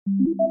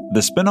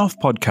The Spin-off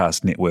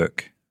Podcast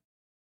Network.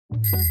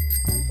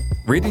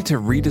 Ready to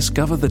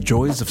rediscover the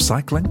joys of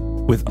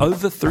cycling? With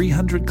over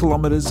 300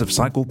 kilometres of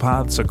cycle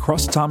paths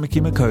across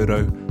Tāmaki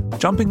Makaurau,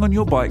 jumping on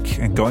your bike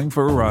and going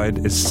for a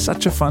ride is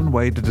such a fun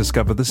way to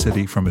discover the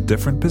city from a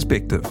different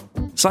perspective.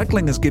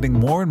 Cycling is getting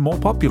more and more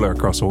popular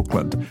across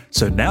Auckland,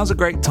 so now's a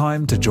great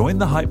time to join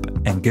the hype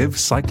and give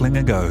cycling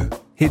a go.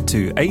 Head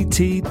to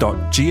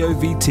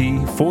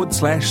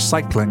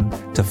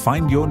at.govt/cycling to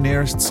find your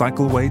nearest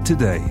cycleway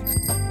today.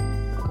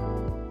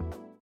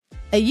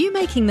 Are you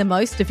making the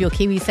most of your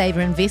KiwiSaver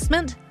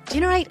investment?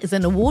 Generate is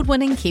an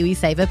award-winning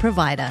KiwiSaver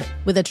provider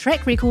with a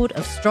track record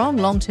of strong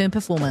long-term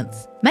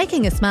performance.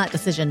 Making a smart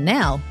decision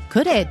now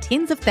could add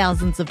tens of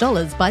thousands of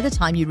dollars by the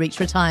time you reach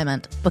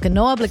retirement. Book a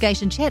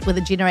no-obligation chat with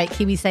a Generate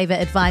KiwiSaver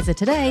advisor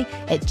today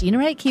at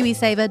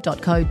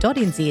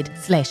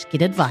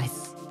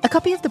generatekiwisaver.co.nz/get-advice. A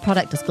copy of the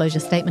product disclosure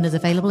statement is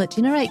available at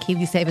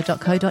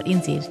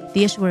generatekiwisaver.co.nz.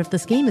 The issuer of the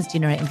scheme is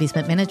Generate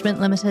Investment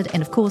Management Limited,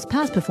 and of course,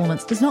 past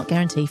performance does not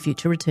guarantee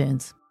future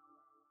returns.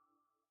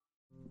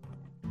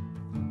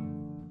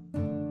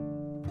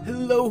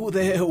 Hello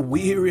there,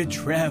 weary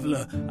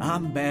traveller.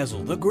 I'm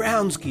Basil, the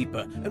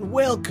groundskeeper, and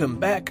welcome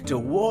back to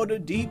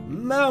Waterdeep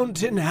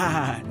Mountain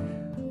High.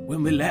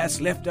 When we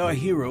last left our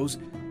heroes,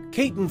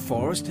 Kate and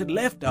Forrest had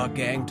left our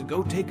gang to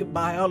go take a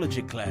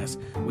biology class,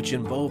 which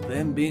involved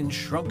them being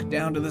shrunk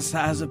down to the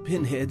size of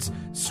pinheads,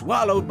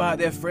 swallowed by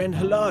their friend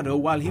Hillardo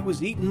while he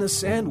was eating a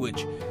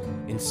sandwich.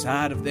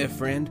 Inside of their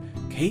friend,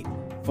 Kate,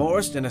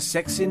 Forrest, and a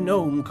sexy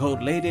gnome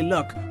called Lady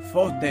Luck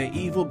fought their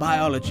evil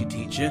biology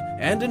teacher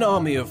and an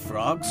army of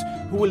frogs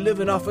who were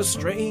living off a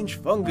strange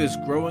fungus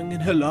growing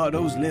in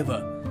Hillardo's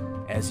liver.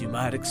 As you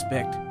might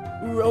expect,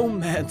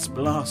 romance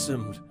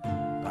blossomed.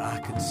 I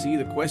can see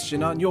the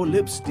question on your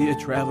lips, dear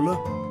traveller.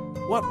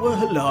 What were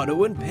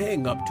Hillardo and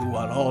Pang up to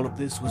while all of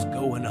this was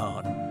going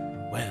on?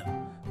 Well,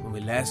 when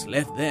we last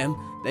left them,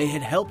 they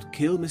had helped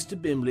kill Mr.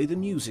 Bimley, the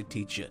music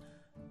teacher.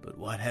 But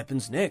what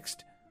happens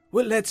next?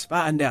 Well, let's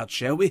find out,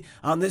 shall we,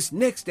 on this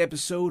next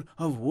episode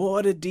of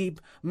Waterdeep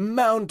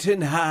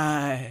Mountain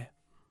High.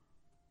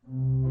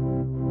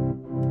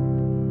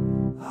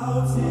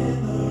 Out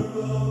in the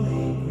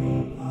rolling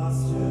green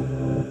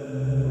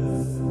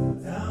pastures,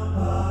 down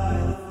by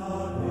the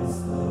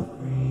forest of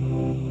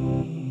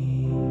green,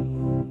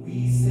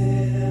 we sit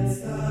and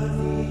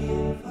study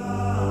in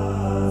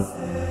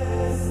classes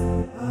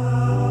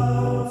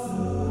how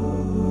to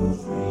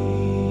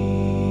dream.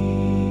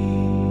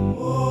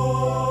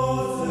 Waterdeep,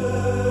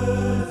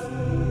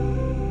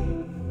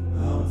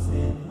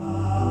 mountain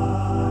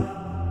high,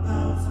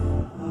 mountain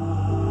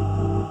high.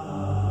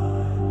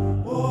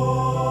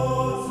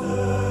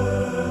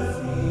 Waterdeep,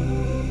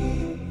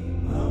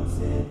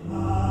 mountain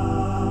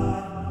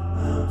high,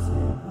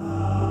 mountain high.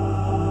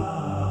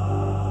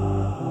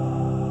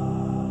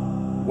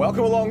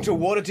 Welcome along to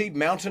Waterdeep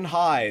Mountain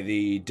High,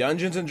 the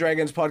Dungeons and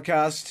Dragons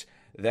podcast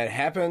that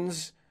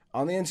happens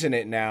on the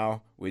internet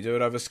now. We do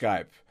it over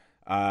Skype.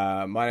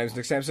 My name is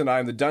Nick Sampson. I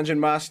am the Dungeon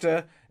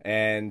Master,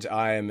 and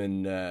I am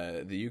in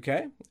the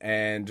UK.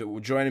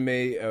 And joining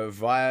me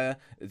via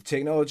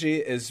technology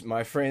is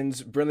my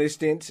friends Brinley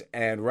Stent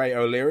and Ray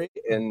O'Leary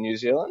in New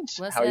Zealand.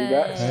 How are you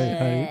guys?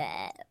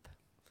 Hey.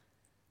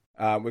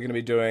 We're going to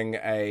be doing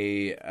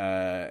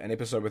an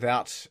episode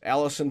without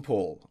Alice and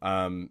Paul,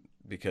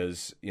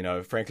 because, you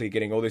know, frankly,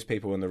 getting all these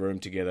people in the room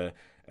together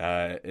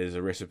is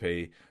a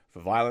recipe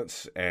for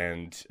violence,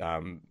 and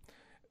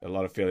a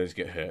lot of feelings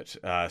get hurt.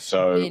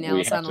 So Me and we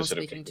Alice have aren't to on sort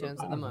of speaking keep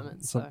terms at the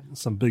moment. So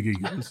Some big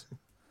egos.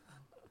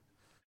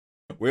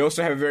 We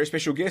also have a very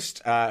special guest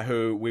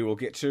who we will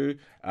get to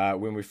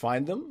when we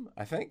find them.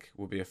 I think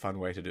will be a fun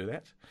way to do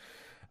that.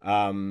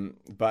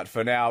 But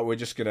for now, we're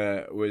just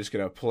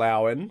gonna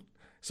plow in.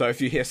 So if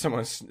you hear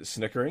someone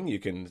snickering, you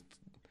can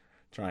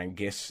try and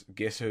guess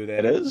who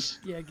that is.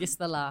 yeah, guess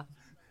the laugh.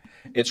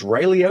 It's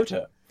Ray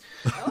Liotta.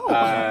 Oh,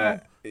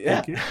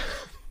 Yeah. you.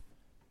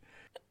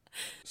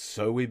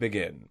 So we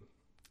begin.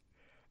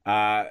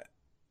 The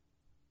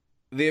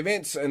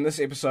events in this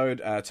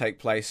episode take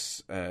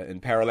place in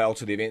parallel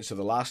to the events of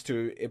the last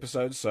two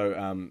episodes.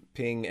 So,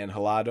 Ping and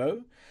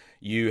Hillardo,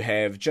 you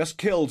have just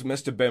killed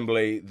Mr.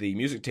 Bimbley, the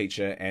music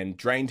teacher, and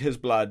drained his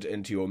blood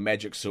into your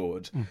magic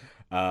sword.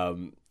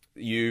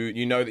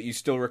 You know that you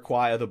still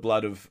require the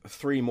blood of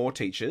 3 more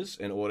teachers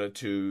in order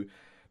to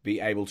be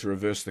able to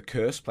reverse the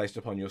curse placed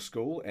upon your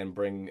school and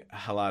bring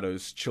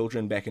Hillardo's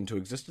children back into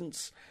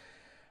existence.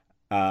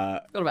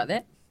 What about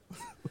that?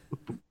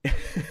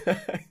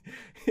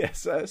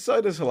 Yes,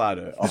 so does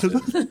Hillardo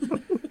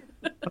often.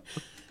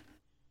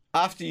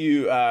 After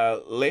you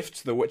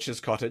left the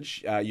witch's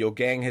cottage, your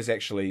gang has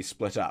actually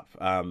split up.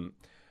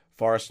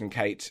 Forrest and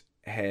Kate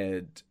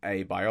had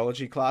a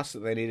biology class that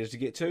they needed to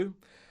get to,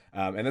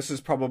 and this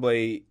is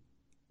probably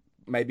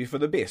maybe for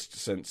the best,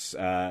 since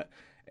at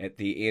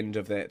the end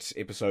of that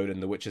episode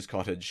in the witch's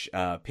cottage,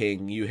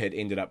 Peng, you had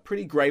ended up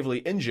pretty gravely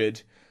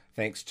injured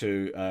thanks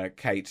to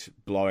Kate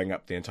blowing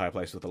up the entire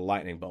place with a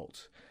lightning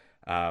bolt.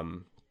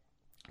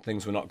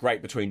 Things were not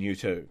great between you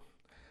two.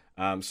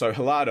 So,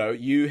 Hillardo,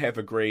 you have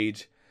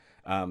agreed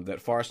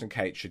that Forrest and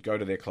Kate should go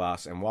to their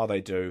class, and while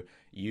they do,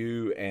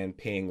 you and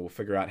Peng will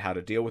figure out how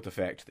to deal with the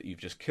fact that you've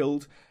just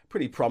killed a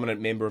pretty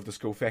prominent member of the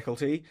school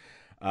faculty.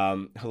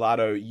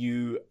 Hilado,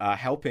 you are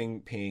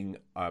helping Peng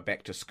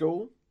back to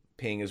school.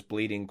 Peng is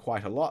bleeding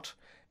quite a lot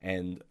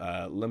and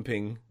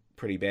limping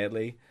pretty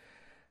badly.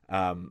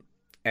 And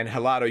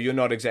Hilado, you're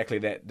not exactly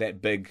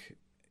that big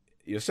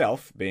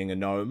yourself, being a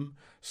gnome.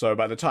 So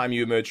by the time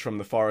you emerge from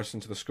the forest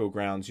into the school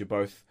grounds, you're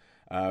both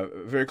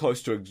very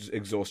close to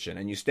exhaustion.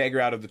 And you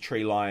stagger out of the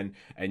tree line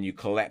and you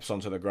collapse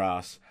onto the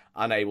grass,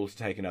 unable to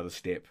take another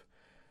step.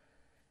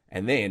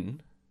 And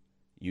then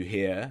you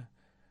hear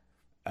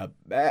a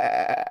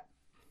bah.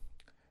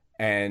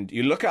 And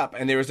you look up,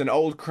 and there is an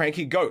old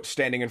cranky goat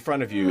standing in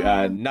front of you,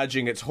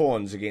 nudging its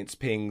horns against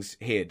Peng's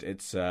head.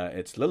 It's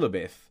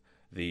Lilibeth,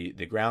 the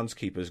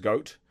groundskeeper's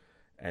goat,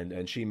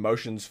 and she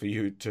motions for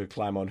you to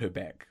climb on her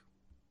back.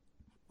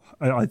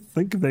 I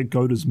think that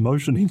goat is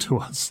motioning to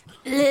us.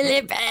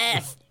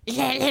 Lilibeth!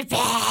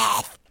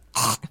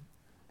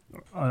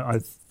 I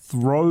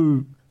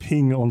throw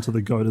Peng onto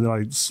the goat, and then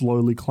I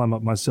slowly climb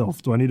up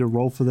myself. Do I need to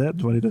roll for that?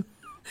 Do I need to...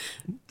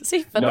 Does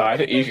he fit? No, I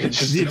think you can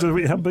just...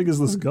 How big is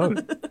this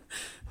goat?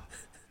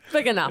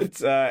 Big enough. It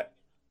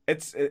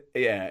does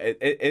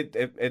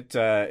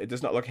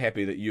not look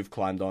happy that you've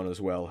climbed on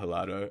as well,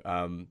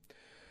 Hilado.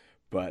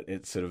 But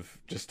it sort of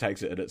just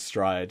takes it in its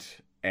stride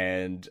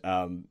and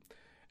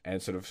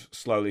sort of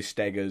slowly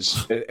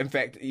staggers. In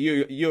fact,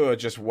 you are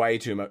just way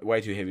too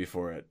heavy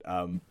for it.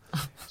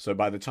 So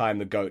by the time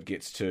the goat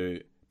gets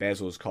to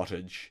Basil's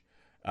cottage,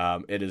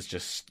 it is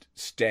just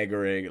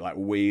staggering, like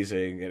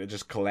wheezing, and it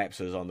just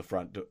collapses on the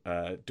front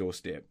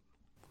doorstep.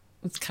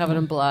 It's covered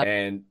in blood.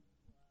 And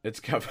it's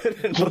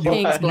covered in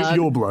Peng's blood.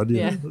 Your blood,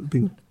 yeah.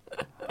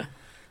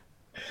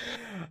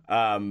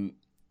 And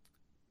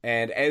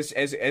as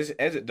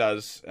it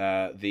does,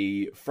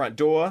 the front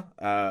door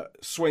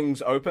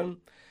swings open,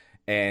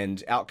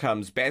 and out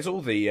comes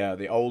Basil,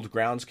 the old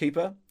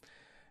groundskeeper,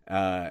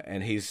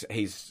 and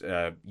he's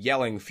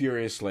yelling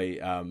furiously.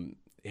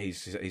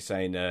 He's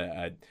saying,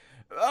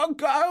 "Oh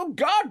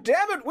God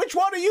damn it! Which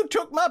one of you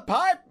took my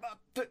pipe?"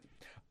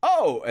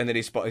 Oh, and then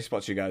he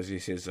spots you guys. He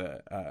says,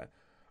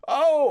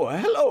 "Oh,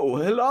 hello,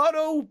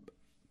 Hilado,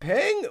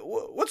 Peng.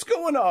 What's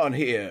going on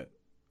here?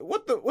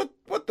 What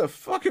the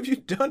fuck have you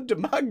done to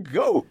my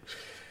goat?"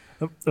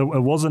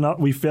 It wasn't.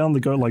 We found the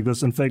goat like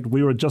this. In fact,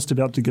 we were just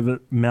about to give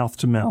it mouth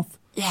to mouth.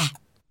 Yeah.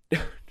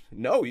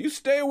 No, you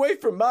stay away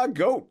from my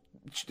goat.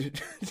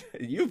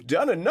 You've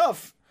done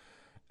enough.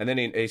 And then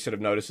he sort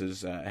of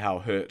notices how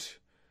hurt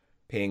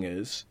Peng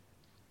is.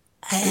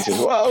 He says,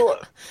 well,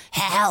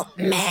 Help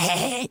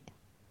me.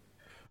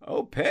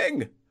 Oh,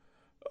 Peng.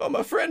 Oh,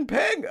 my friend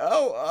Peng.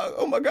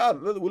 Oh my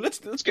God. Let's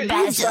get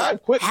you inside Basil,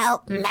 quick.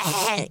 help me.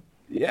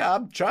 Yeah,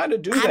 I'm trying to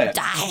do I'm that.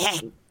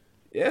 dying.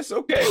 Yes,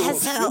 okay.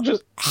 Basil,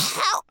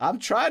 help. I'm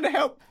trying to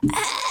help.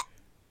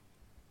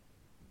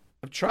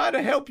 I'm trying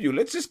to help you.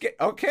 Let's just get...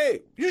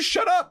 Okay, you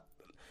shut up.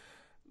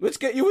 Let's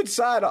get you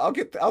inside. I'll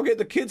get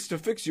the kids to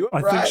fix you up,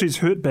 I think she's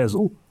hurt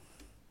Basil.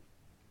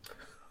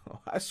 Oh,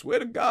 I swear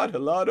to God,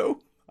 Hilado.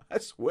 I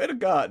swear to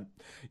God.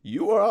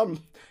 You are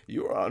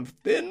on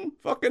thin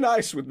fucking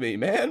ice with me,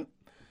 man.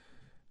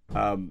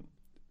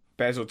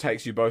 Basil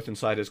takes you both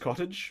inside his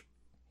cottage,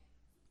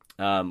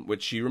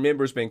 which you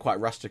remember as being quite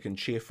rustic and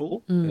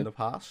cheerful in the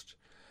past.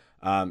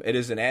 It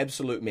is an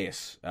absolute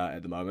mess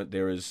at the moment.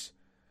 There is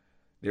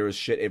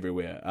shit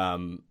everywhere.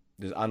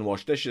 There's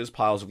unwashed dishes,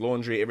 piles of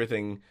laundry,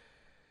 everything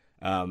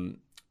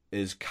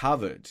is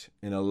covered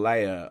in a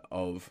layer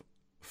of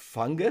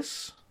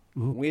fungus,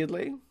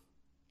 weirdly.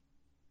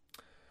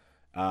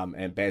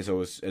 And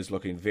Basil is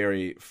looking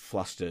very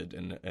flustered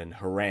and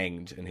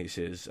harangued, and he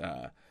says,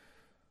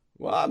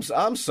 "Well,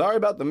 I'm sorry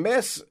about the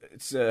mess.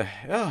 It's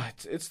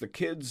the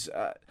kids.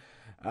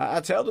 I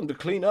tell them to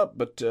clean up,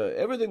 but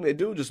everything they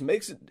do just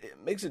makes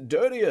it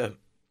dirtier.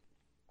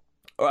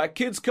 All right,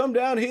 kids, come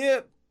down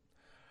here.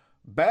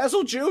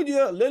 Basil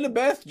Jr.,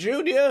 Lilibeth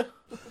Jr."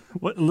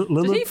 What,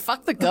 Did he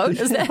fuck the goat?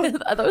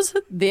 Are those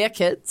their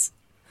kids?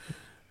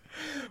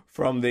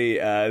 From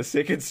the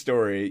second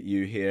story,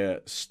 you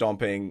hear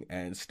stomping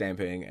and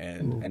stamping,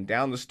 and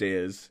down the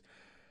stairs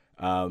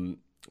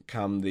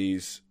come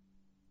these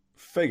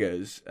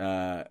figures.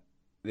 They're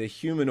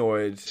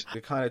humanoid,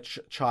 they're kind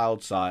of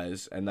child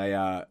size, and they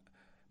are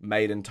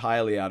made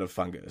entirely out of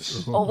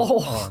fungus.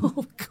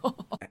 Oh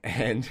God.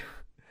 And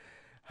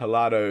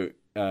Hilado,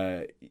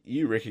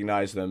 you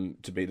recognize them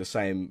to be the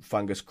same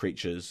fungus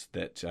creatures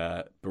that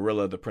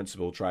Barilla, the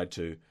principal, tried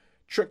to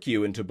trick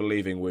you into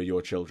believing were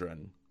your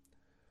children.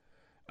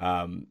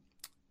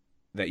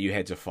 That you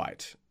had to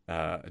fight.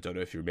 I don't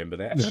know if you remember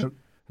that. No.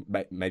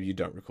 Maybe you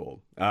don't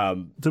recall.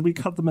 Did we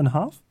cut them in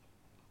half?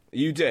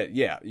 You did,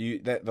 yeah.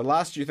 The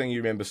last thing you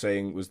remember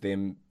seeing was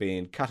them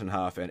being cut in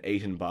half and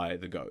eaten by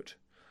the goat.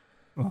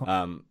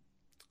 Oh.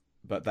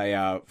 But they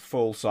are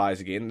full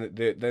size again.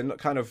 They're not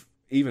kind of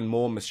even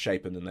more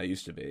misshapen than they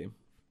used to be.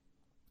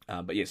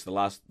 But yes, the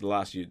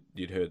last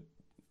you'd heard,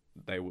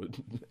 they were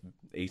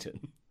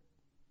eaten.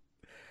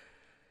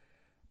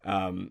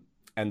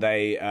 and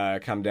they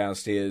come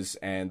downstairs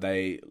and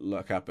they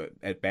look up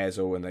at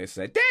Basil and they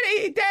say,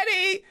 "Daddy,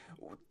 Daddy,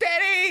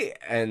 Daddy!"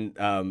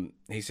 And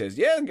he says,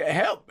 "Yeah,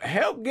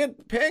 help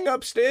get Ping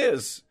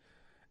upstairs."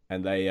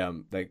 And they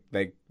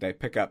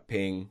pick up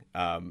Ping,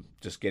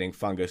 just getting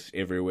fungus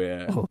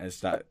everywhere, and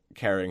start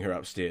carrying her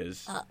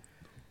upstairs.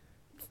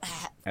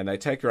 And they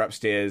take her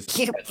upstairs.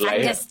 You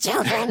fungus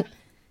children.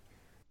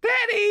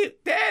 Daddy,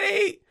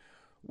 Daddy,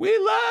 we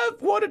love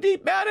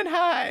Waterdeep Mountain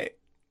High.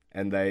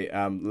 And they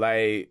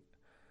lay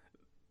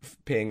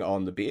Ping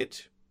on the bed.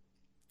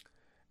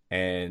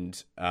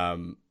 And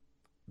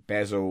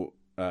Basil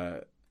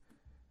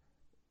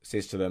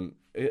says to them,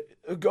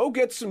 "Go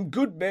get some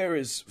good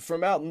berries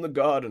from out in the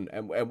garden,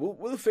 and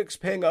we'll fix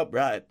Ping up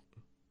right."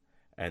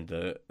 And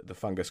the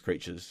fungus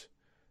creatures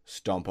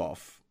stomp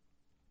off.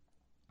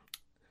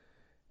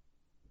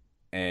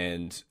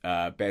 And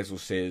Basil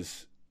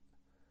says,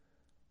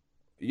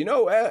 "You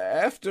know,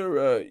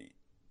 after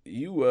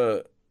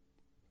you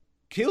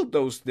killed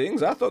those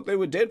things, I thought they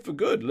were dead for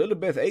good.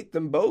 Lilibeth ate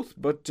them both,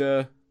 but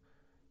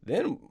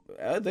then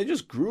they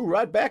just grew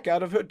right back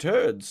out of her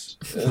turds."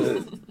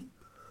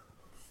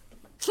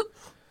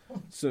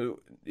 So,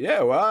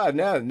 yeah, well,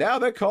 now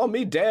they call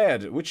me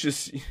Dad, which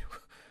is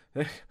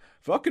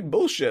fucking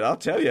bullshit, I'll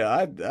tell you.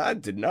 I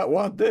did not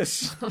want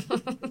this.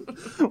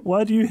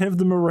 Why do you have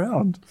them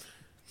around?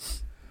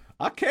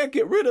 I can't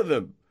get rid of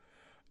them.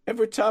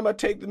 Every time I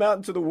take them out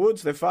into the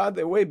woods, they find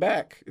their way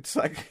back. It's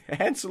like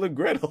Hansel and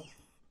Gretel.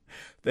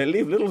 They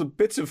leave little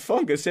bits of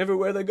fungus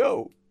everywhere they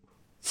go.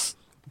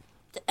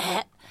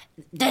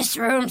 This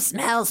room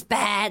smells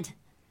bad.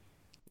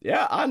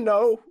 Yeah, I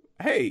know.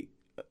 Hey,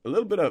 a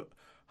little bit of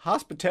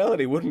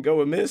hospitality wouldn't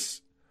go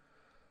amiss.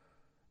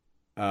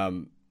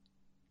 The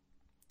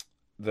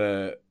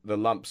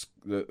lumps,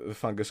 the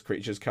fungus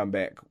creatures come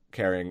back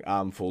carrying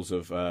armfuls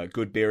of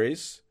good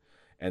berries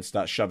and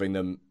start shoving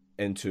them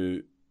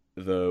into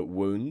the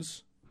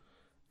wounds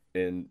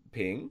in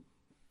Ping.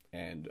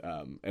 And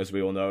as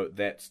we all know,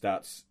 that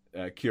starts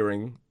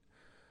curing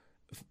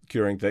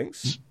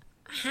things.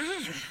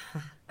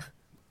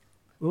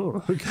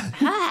 Oh, okay.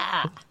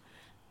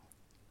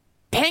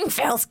 Ping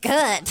feels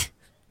good.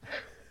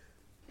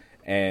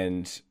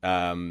 And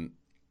Basil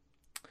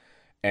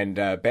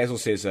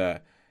says,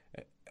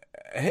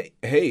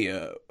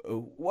 "Hey,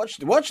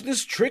 watch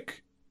this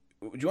trick.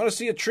 Do you want to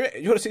see a trick?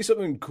 You want to see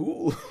something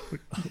cool?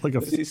 Like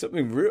a see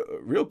something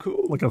real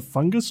cool? like a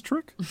fungus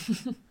trick?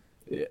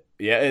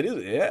 Yeah, it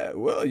is. Yeah,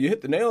 well, you hit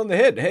the nail on the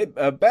head. Hey,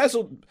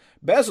 Basil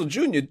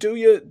Jr., do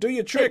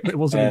your trick." It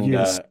wasn't a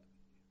yes.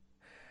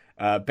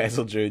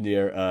 Basil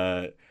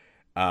Jr.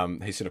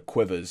 He sort of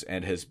quivers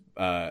and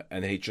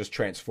and he just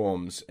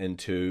transforms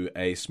into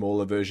a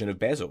smaller version of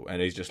Basil, and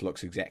he just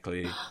looks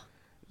exactly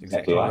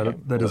like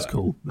him. That is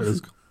cool. That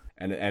is cool.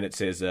 And it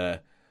says,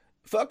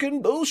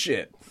 "Fucking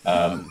bullshit."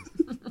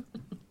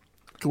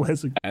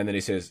 Classic. And then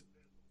he says,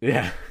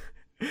 "Yeah."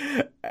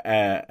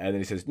 And then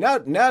he says, "Now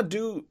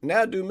do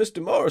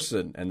Mr.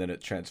 Morrison," and then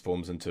it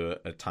transforms into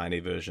a tiny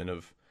version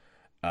of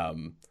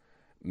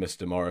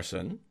Mr.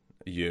 Morrison,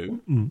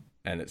 you,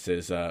 and it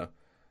says, I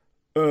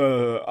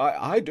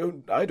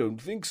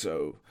don't think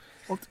so."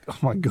 Oh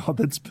my god,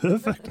 that's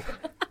perfect.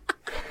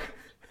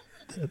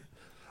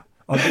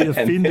 I'd be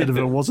offended if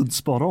it wasn't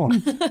spot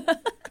on.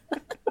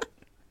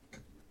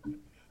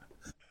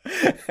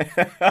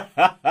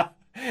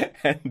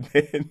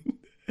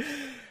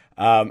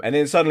 And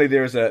then suddenly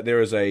there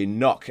is a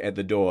knock at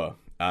the door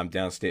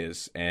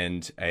downstairs,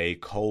 and a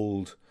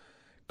cold,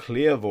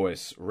 clear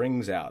voice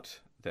rings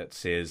out that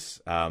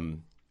says,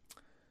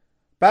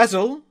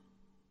 "Basil,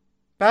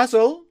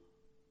 Basil,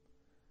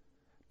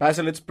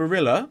 it's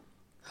Barilla.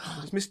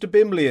 Is Mr.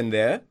 Bimley in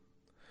there?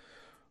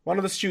 One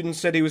of the students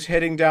said he was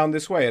heading down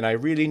this way, and I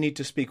really need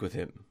to speak with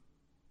him."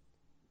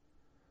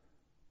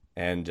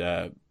 And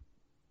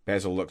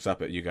Basil looks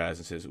up at you guys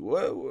and says,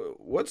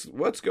 "What's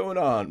going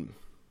on?"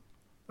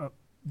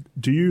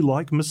 Do you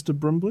like Mr.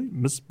 Brimley?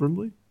 Miss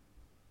Brimley?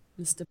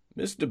 Mr.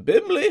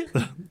 Bimley?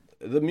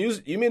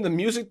 You mean the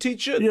music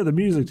teacher? Yeah, the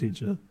music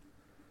teacher.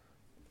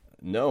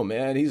 No,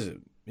 man, he's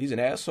an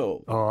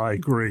asshole. Oh, I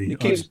agree. He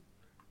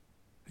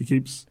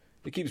keeps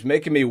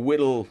making me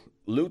whittle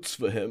lutes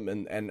for him,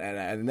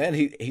 and then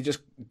he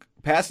just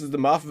passes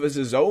them off as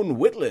his own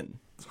whittling.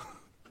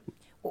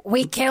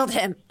 We killed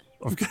him.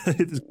 Okay.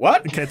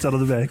 What? The cat's out of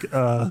the bag.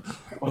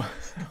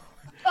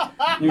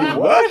 You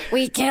what?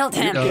 We killed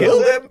him.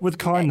 Killed him? With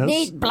kindness.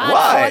 Need blood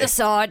Why? for the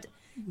sword.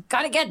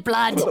 Gotta get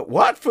blood.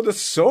 What, for the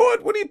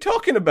sword? What are you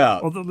talking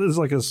about? Oh, there's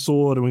like a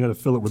sword and we got to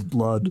fill it with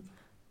blood.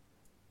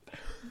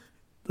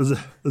 Is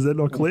that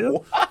not clear?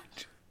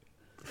 What?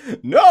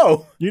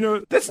 No. You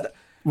know,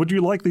 would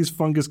you like these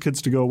fungus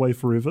kids to go away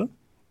forever?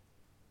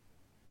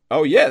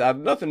 Oh yeah, I've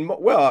nothing.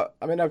 Well,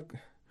 I mean,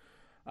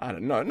 I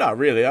don't know, not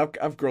really.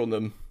 I've grown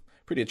them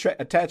pretty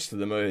attached to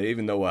them,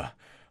 even though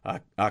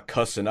I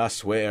cuss and I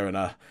swear and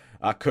I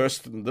curse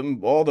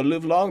them all the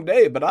live long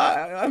day. But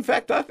in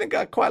fact, I think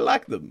I quite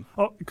like them.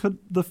 Oh, could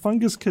the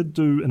fungus kid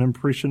do an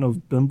impression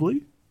of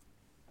Bimbley?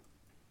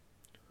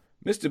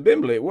 Mr.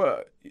 Bimbley,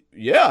 well,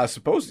 yeah, I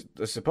suppose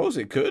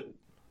it could.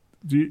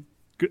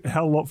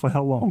 How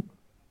long?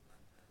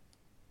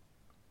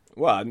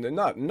 Well,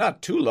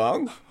 not too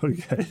long.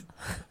 Okay.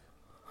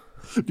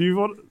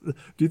 Do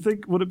you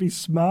think would it be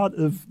smart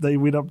if they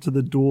went up to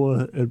the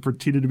door and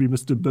pretended to be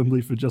Mr.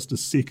 Bimbley for just a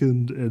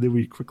second, and then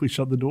we quickly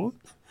shut the door?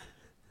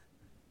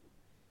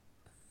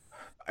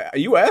 Are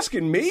you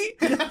asking me?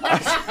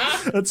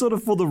 It's sort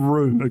of for the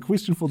room. A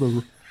question for the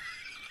room.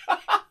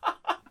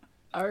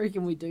 I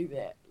reckon we do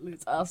that.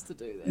 Let's ask to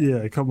do that.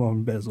 Yeah, come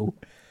on, Basil.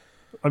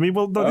 I mean,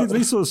 well,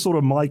 these are sort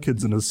of my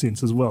kids in a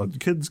sense as well.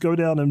 Kids go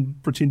down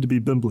and pretend to be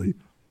Bimbley.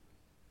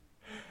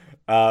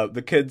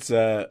 The kids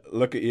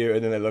look at you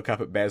and then they look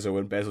up at Basil,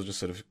 and Basil just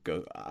sort of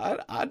goes, I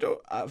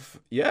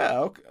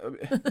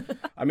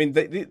mean,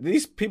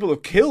 these people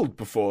have killed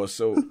before,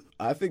 so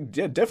I think,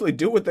 yeah, definitely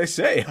do what they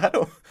say. I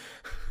don't...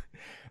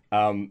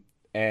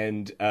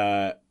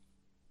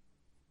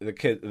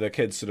 The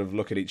kids sort of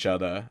look at each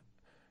other.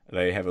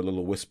 They have a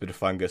little whispered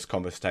fungus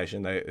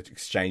conversation. They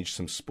exchange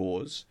some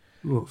spores.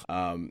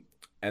 And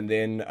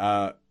then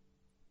the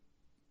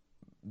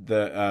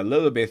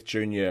Lilibeth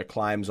Jr.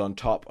 climbs on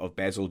top of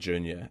Basil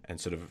Jr.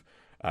 and sort of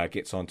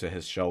gets onto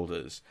his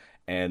shoulders,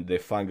 and the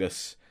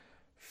fungus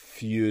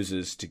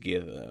fuses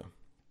together.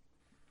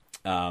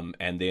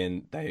 And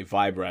then they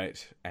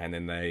vibrate, and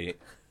then they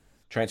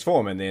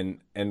transform, and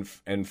then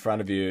in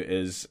front of you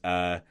is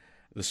the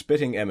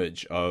spitting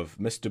image of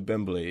Mr.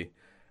 Bimbley,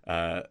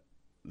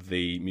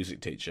 the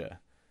music teacher,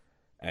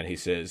 and he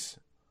says,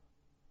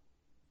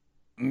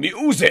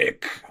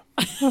 "Music."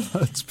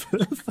 That's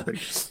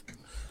perfect.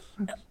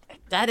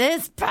 That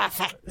is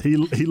perfect. He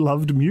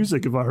loved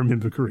music, if I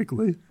remember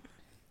correctly.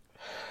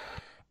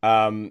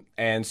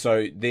 And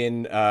so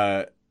then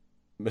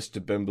Mr.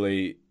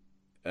 Bimbley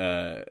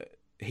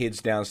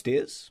heads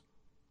downstairs.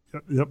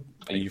 Yep.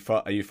 Are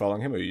you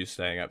following him, or are you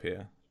staying up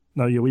here?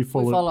 No, yeah, we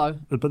follow. We follow.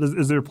 But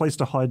is there a place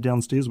to hide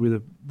downstairs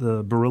where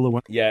the Barilla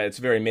went? Yeah, it's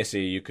very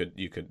messy. You could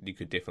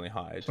definitely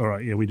hide. All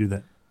right, yeah, we do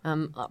that.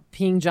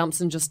 Ping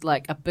jumps in just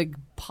like a big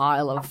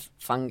pile of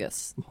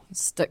fungus.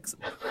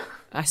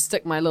 I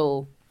stick my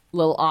little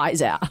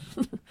eyes out,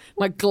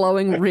 my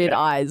glowing red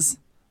eyes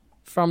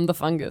from the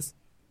fungus.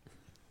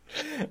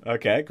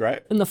 Okay, great.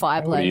 In the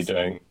fireplace. What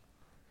are you doing,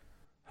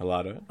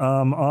 Halado?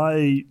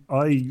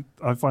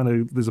 I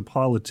find there's a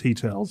pile of tea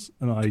towels,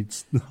 and I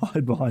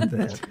hide behind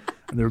that.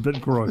 And they're a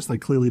bit gross. They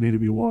clearly need to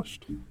be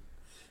washed.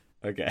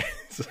 Okay,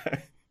 so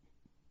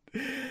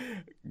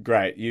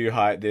great. You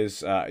hide.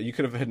 There's you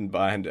could have hidden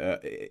behind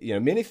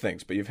many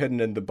things, but you've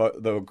hidden in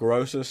the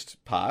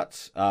grossest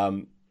parts.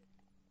 And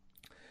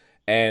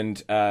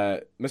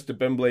Mr.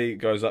 Bimbley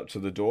goes up to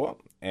the door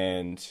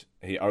and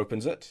he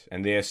opens it,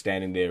 and there,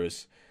 standing there,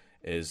 is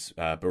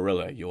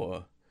Barilla,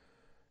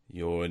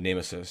 your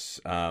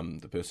nemesis,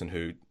 the person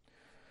who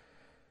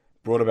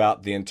brought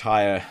about the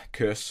entire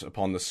curse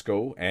upon the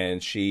school,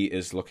 and she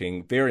is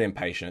looking very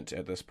impatient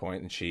at this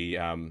point, and she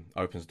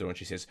opens the door and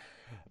she says,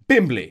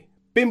 Bimbley,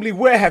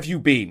 where have you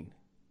been?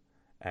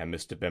 And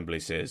Mr.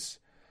 Bimbley says,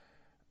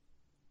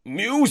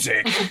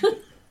 music!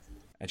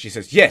 And she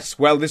says, yes,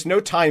 well, there's no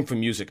time for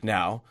music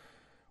now.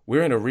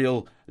 We're in a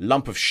real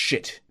lump of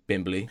shit,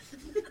 Bimbley.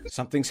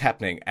 Something's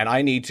happening, and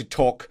I need to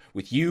talk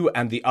with you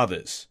and the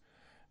others.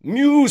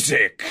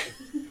 Music!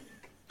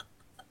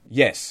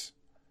 Yes,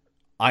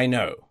 I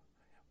know.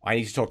 I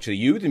need to talk to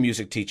you, the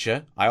music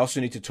teacher. I also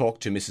need to talk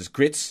to Mrs.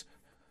 Grits,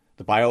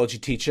 the biology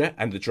teacher,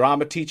 and the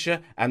drama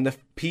teacher, and the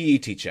PE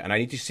teacher. And I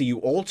need to see you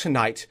all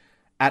tonight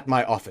at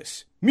my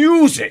office.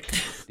 Music!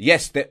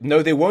 Yes,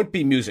 no, there won't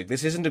be music.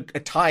 This isn't a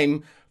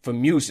time for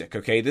music,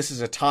 okay? This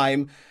is a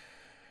time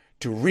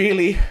to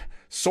really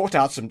sort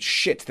out some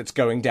shit that's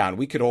going down.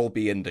 We could all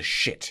be in the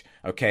shit,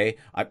 okay?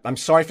 I'm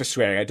sorry for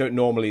swearing. I don't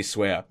normally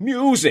swear.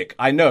 Music!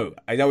 I know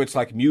it's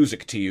like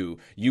music to you.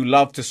 You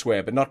love to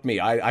swear, but not me.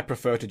 I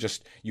prefer to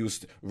just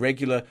use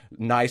regular,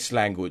 nice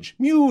language.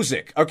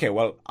 Music! Okay,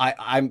 well,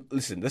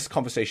 listen, this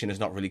conversation is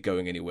not really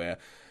going anywhere.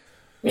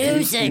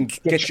 Music!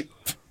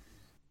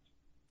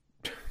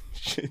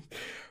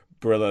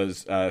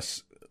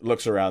 Barilla's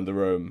looks around the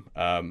room,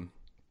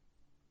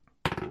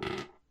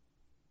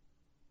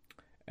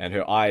 and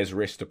her eyes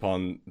rest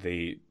upon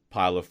the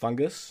pile of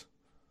fungus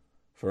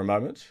for a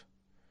moment,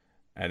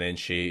 and then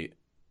she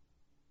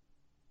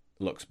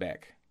looks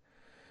back,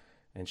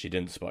 and she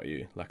didn't spot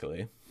you,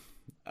 luckily.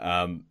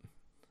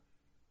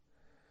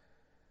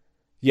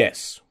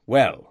 Yes,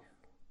 well,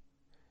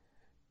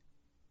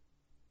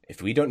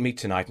 if we don't meet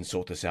tonight and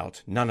sort this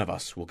out, none of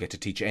us will get to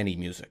teach any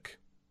music.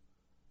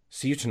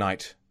 See you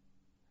tonight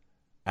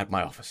at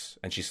my office.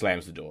 And she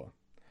slams the door.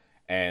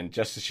 And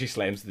just as she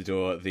slams the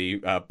door, the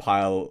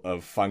pile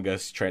of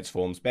fungus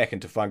transforms back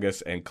into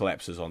fungus and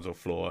collapses onto the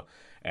floor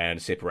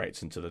and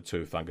separates into the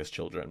two fungus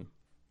children.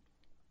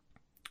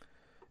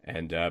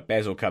 And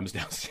Basil comes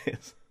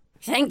downstairs.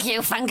 Thank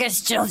you,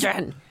 fungus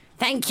children.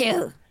 Thank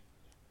you.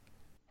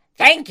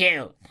 Thank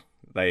you.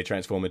 They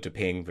transform into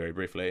Ping very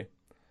briefly.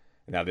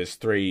 Now there's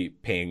 3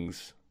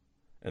 Pings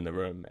in the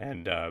room,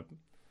 and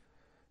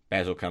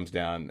Basil comes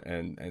down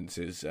and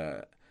says,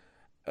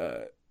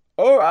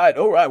 All right.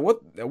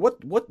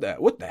 What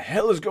the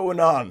hell is going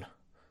on?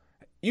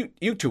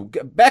 You two,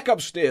 get back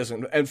upstairs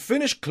and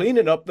finish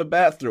cleaning up the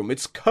bathroom.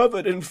 It's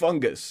covered in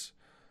fungus.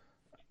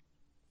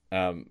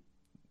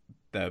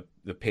 The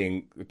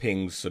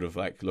pings sort of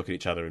like look at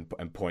each other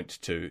and point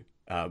to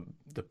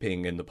the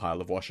ping in the pile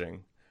of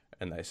washing,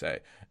 and they say,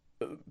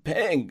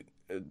 "Ping,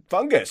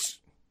 fungus."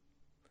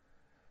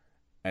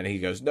 And he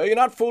goes, "No, you're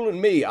not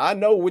fooling me. I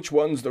know which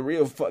one's the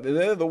real.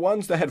 They're the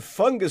ones that had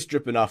fungus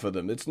dripping off of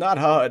them. It's not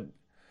hard."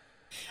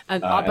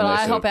 But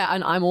I help out,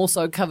 and I'm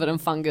also covered in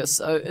fungus,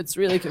 so it's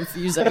really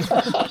confusing.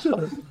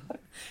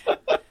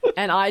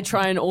 And I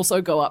try and also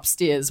go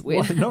upstairs.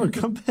 No,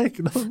 come back.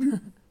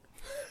 No.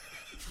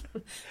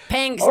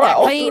 Ping,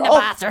 stop cleaning the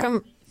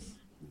bathroom.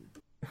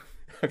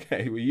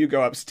 Okay, well, you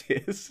go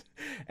upstairs,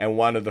 and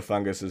one of the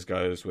funguses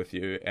goes with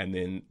you, and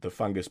then the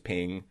fungus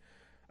ping,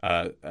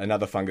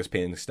 another fungus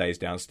ping stays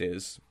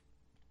downstairs.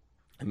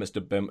 And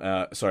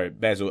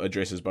Basil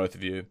addresses both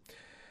of you,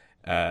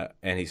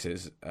 and he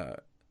says,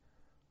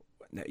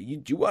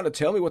 "Do you want to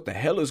tell me what the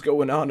hell is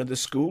going on in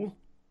this school?"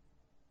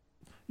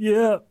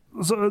 Yeah,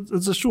 so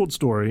it's a short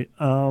story.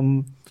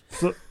 I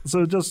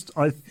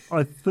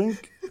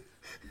think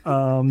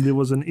there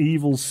was an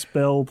evil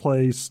spell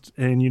placed,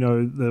 and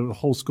the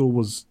whole school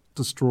was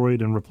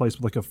destroyed and replaced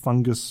with like a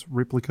fungus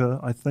replica.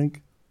 I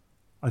think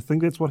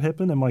that's what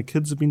happened, and my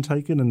kids have been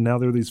taken, and now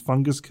there are these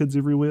fungus kids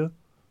everywhere.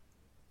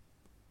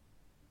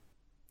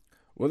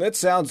 Well, that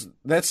sounds.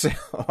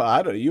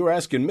 I don't. You were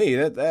asking me.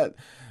 That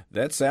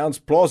sounds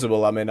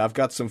plausible. I mean, I've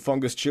got some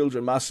fungus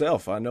children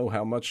myself. I know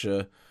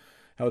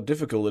how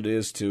difficult it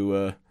is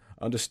to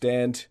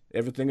understand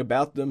everything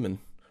about them and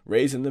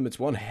raising them. It's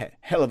one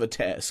hell of a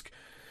task.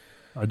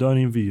 I don't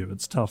envy you.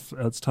 It's tough.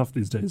 It's tough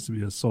these days to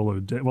be a solo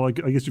dad. Well, I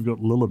guess you've got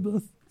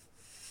Lilibeth.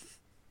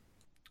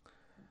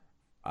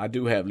 I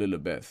do have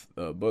Lilibeth,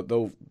 but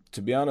though,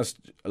 to be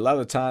honest, a lot of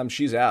the time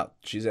she's out.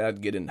 She's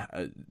out getting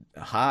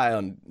high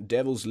on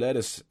devil's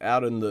lettuce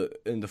out in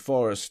the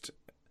forest.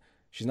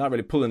 She's not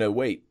really pulling her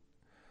weight.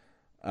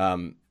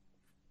 The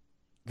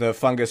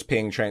fungus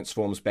ping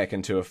transforms back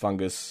into a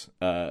fungus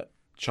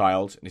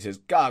child, and he says,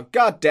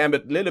 God damn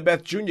it,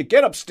 Lilibeth Jr.,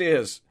 get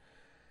upstairs.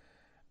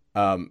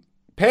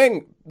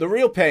 Ping, the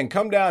real Ping,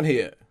 come down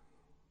here.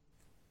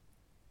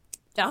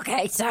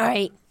 Okay,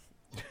 sorry.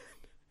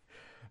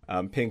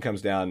 Ping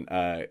comes down,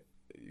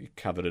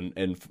 covered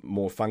in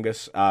more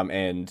fungus,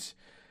 and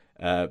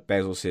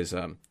Basil says,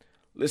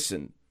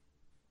 "Listen,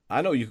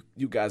 I know you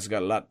guys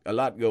got a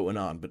lot going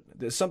on, but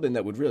there's something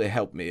that would really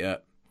help me.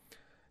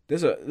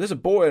 There's a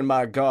boy in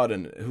my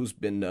garden who's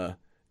been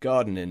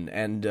gardening,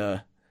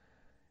 and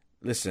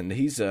listen,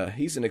 he's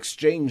an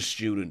exchange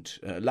student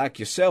like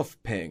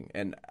yourself, Ping,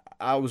 and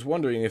I was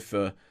wondering if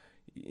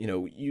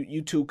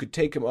you two could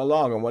take him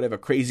along on whatever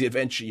crazy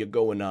adventure you're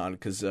going on,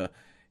 because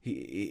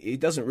he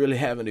doesn't really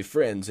have any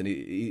friends, and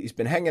he's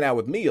been hanging out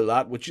with me a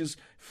lot, which is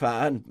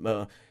fine.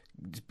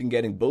 He's been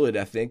getting bullied,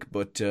 I think,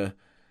 but to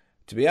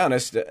be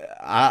honest,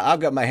 I've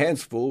got my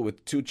hands full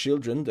with two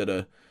children that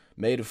are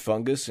made of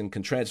fungus and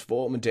can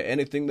transform into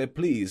anything they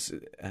please.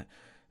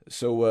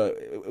 So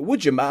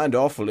would you mind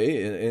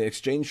awfully, in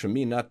exchange for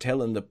me not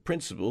telling the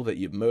principal that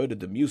you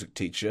murdered the music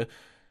teacher,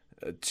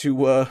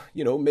 to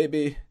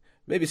maybe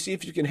see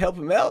if you can help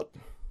him out?"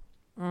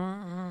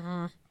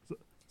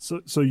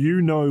 So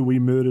we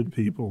murdered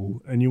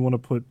people, and you want to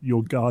put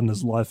your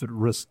gardener's life at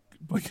risk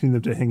by getting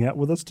them to hang out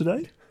with us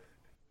today?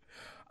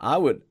 I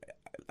would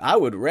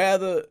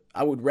rather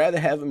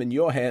have him in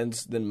your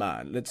hands than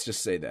mine. Let's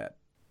just say that.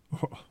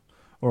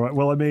 All right.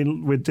 Well, I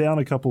mean, we're down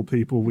a couple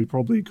people. We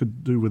probably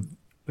could do with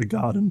a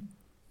garden.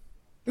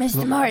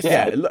 Mr. Morrison.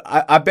 Yeah,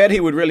 I bet he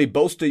would really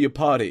bolster your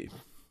party.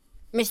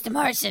 Mr.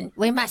 Morrison,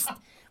 we must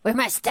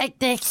take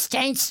the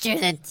exchange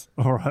student.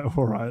 All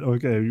right.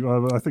 Okay.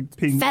 I think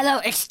Ping... Fellow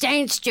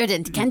exchange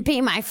student can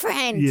be my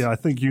friend. Yeah, I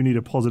think you need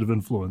a positive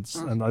influence,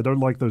 and I don't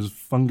like those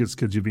fungus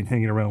kids you've been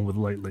hanging around with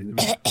lately.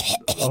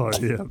 Oh,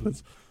 yeah.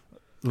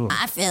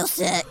 I feel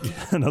sick.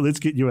 Yeah, no, let's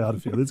get you out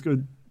of here. Let's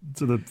go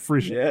to the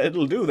fresh... Yeah,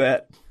 it'll do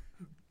that.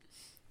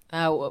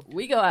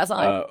 We go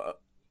outside.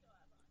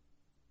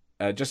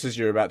 Just as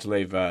you're about to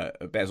leave,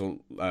 Basil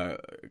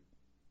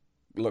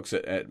looks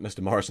at Mr.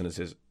 Morrison and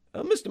says,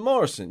 "Mr.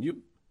 Morrison,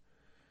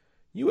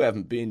 you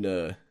haven't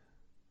been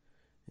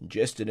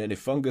ingesting any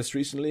fungus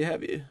recently,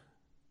 have you?"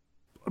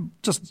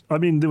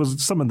 There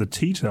was some in the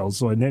tea towels,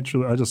 so I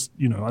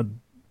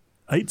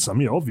ate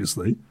some, yeah,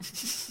 obviously.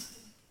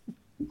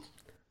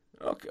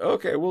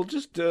 Okay, well,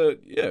 just,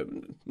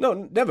 no,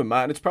 never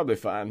mind, it's probably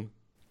fine.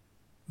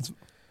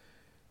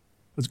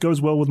 It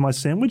goes well with my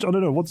sandwich? I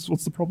don't know, what's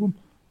the problem?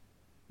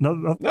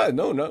 No,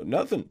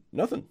 nothing.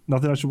 Nothing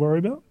I should worry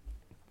about?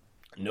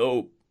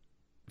 No,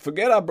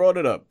 forget I brought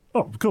it up.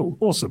 Oh, cool,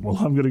 awesome. Well,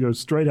 I'm going to go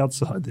straight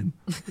outside then.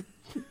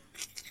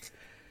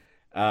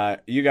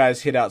 You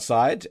guys head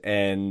outside,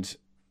 and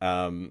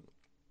in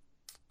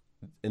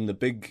the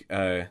big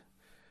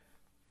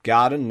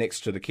garden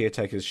next to the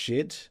caretaker's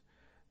shed,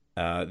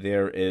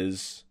 there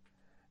is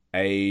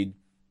a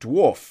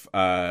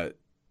dwarf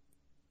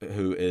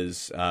who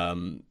is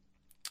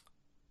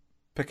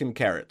picking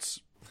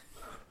carrots.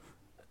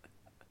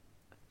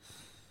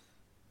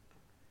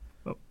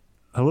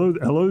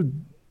 Hello,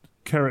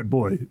 Carrot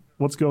Boy.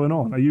 What's going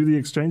on? Are you the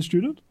exchange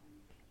student?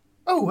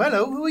 Oh,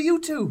 hello. Who are you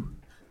two?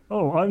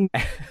 Oh,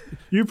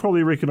 you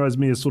probably recognize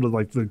me as sort of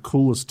like the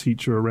coolest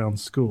teacher around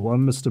school.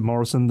 I'm Mr.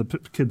 Morrison. The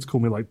kids call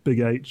me like Big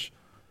H.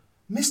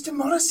 Mr.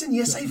 Morrison,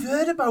 yes, I've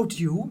heard about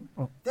you.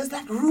 There's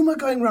that rumour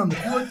going round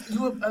that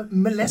you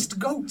molest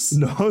goats.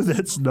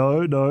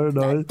 No,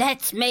 no.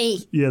 That's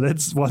me. Yeah,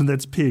 that's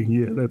Ping.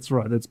 Yeah, that's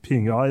right. That's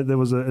Ping. There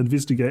was an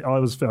investigate. I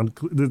was found.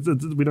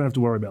 We don't have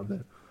to worry about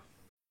that.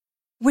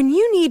 When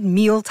you need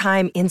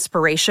mealtime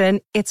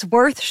inspiration, it's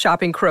worth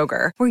shopping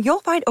Kroger, where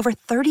you'll find over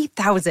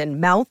 30,000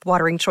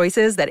 mouth-watering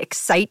choices that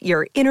excite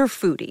your inner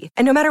foodie.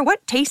 And no matter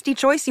what tasty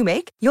choice you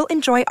make, you'll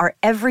enjoy our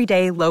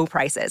everyday low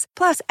prices,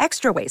 plus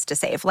extra ways to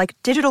save, like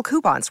digital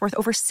coupons worth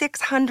over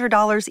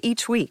 $600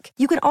 each week.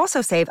 You can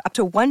also save up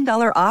to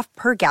 $1 off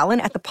per gallon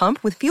at the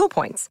pump with fuel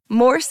points.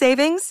 More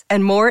savings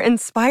and more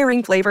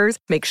inspiring flavors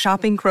make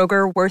shopping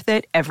Kroger worth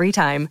it every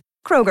time.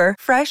 Kroger,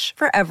 fresh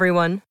for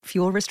everyone.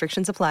 Fuel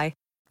restrictions apply.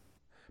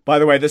 By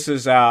the way, this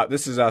is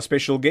our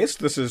special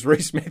guest. This is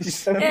Reese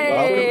Matheson.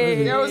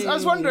 Hey. Yeah, I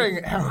was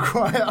wondering how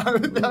quiet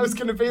I was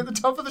going to be at the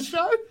top of the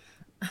show.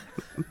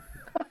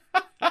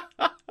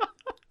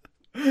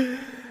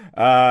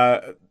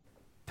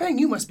 Peng,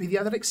 you must be the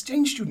other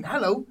exchange student.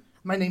 Hello,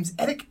 my name's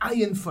Eric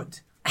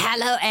Ironfoot.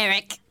 Hello,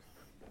 Eric.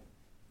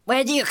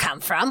 Where do you come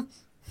from?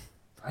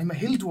 I'm a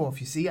hill dwarf,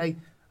 you see. I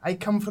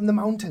come from the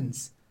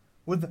mountains.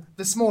 Well,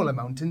 the smaller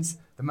mountains.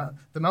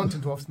 The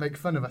mountain dwarfs make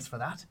fun of us for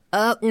that.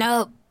 Oh,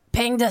 no.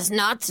 Ping does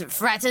not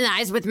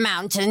fraternize with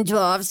mountain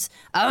dwarves.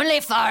 Only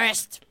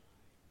forest.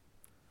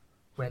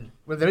 Well,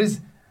 there is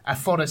a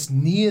forest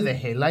near the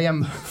hill. I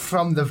am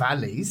from the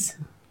valleys.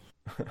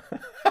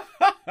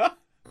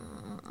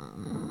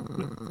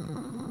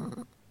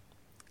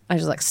 I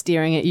was like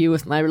staring at you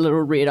with my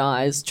little red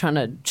eyes,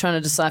 trying to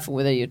decipher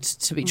whether you're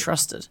to be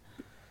trusted.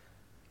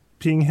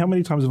 Ping, how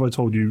many times have I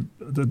told you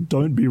that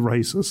don't be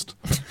racist?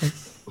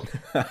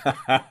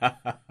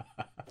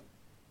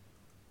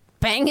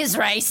 Ping is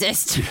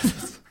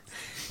racist.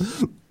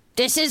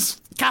 This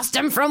is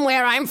custom from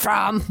where I'm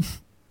from.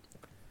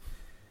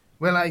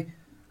 Well, I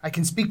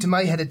can speak to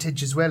my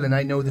heritage as well, and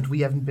I know that we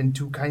haven't been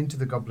too kind to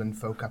the goblin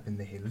folk up in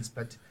the hills,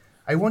 but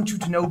I want you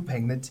to know,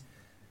 Peng, that,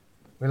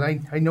 well,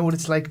 I know what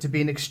it's like to be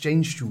an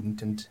exchange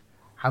student and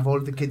have all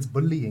the kids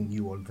bullying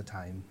you all the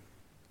time.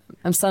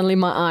 And suddenly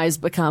my eyes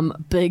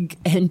become big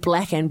and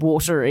black and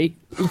watery,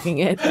 looking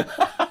at him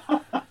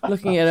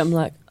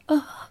like,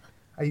 oh.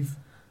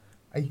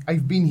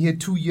 I've been here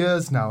 2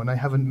 years now and I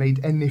haven't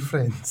made any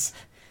friends.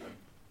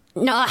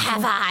 Nor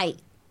have I.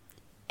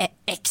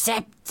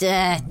 Except,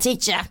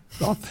 teacher.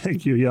 Oh,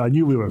 thank you. Yeah, I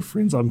knew we were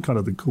friends. I'm kind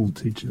of the cool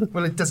teacher.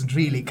 Well, it doesn't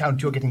really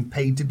count. You're getting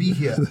paid to be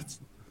here.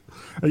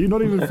 Are you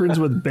not even friends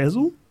with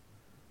Basil?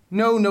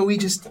 No, we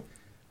just...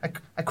 I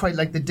quite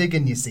like the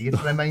digging, you see.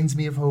 It reminds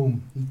me of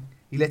home.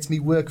 He lets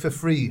me work for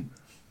free.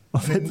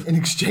 In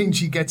exchange,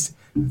 he gets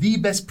the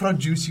best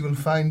produce you will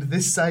find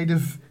this side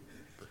of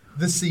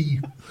the sea.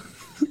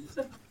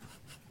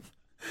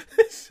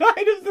 This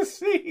side of the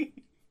sea.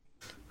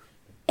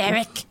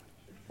 Eric,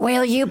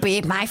 will you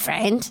be my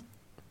friend?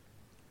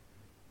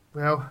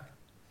 Well,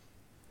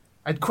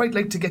 I'd quite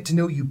like to get to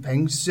know you,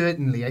 Peng,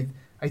 certainly.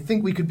 I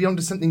think we could be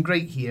onto something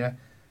great here.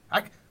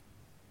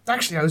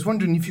 Actually, I was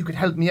wondering if you could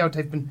help me out.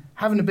 I've been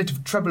having a bit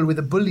of trouble with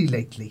a bully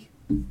lately.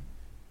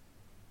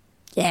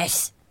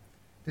 Yes.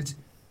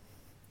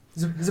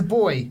 There's a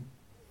boy.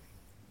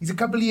 He's a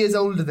couple of years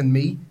older than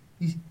me.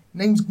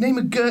 Name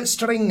of Gert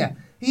Stringer.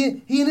 He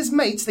and his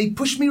mates, they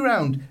push me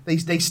round.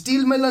 They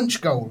steal my lunch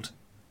gold.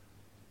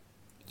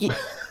 You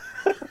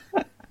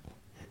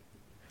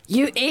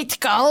eat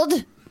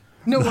gold?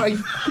 No, I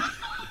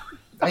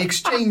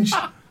exchange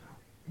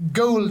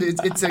gold.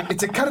 It's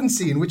a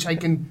currency in which I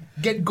can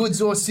get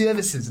goods or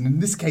services, and in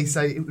this case,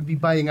 it would be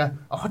buying a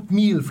hot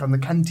meal from the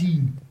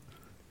canteen.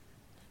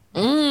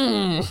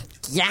 Yum.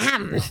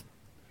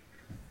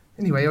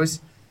 Anyway, I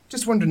was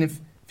just wondering if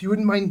you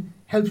wouldn't mind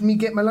helping me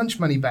get my lunch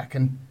money back,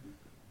 and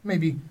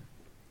maybe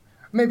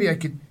I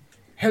could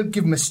help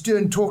give him a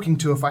stern talking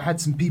to if I had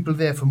some people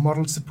there for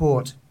moral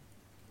support.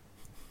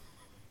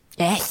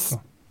 Yes.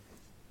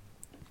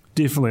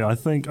 Definitely, I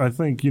think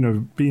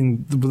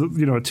being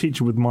a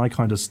teacher with my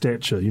kind of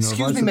stature.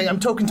 Excuse me, mate. I'm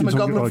talking to my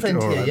goblin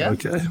friend here. Right, Yeah.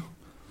 Okay.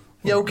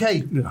 Yeah.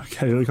 Okay. Yeah,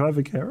 okay. Can I have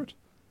a carrot?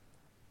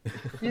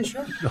 Yeah.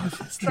 Sure.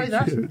 Let's try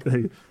that.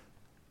 Hey.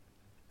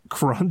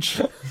 Crunch.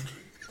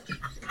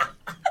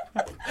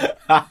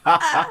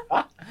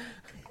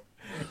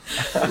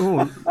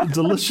 Oh,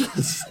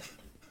 delicious.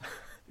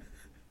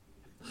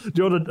 Do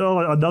you want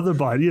another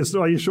bite? Yes.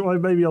 Are you sure?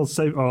 Maybe I'll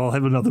save. Oh, I'll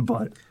have another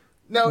bite.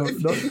 Now,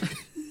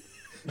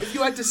 if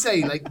you had to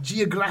say, like,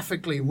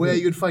 geographically where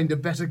you'd find a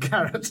better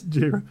carrot.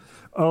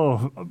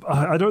 Oh,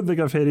 I don't think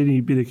I've had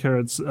any better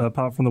carrots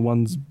apart from the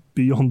ones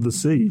beyond the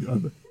sea.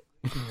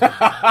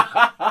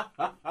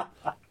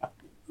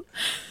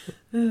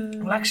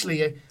 Well,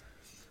 actually, I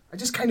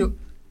just kind of...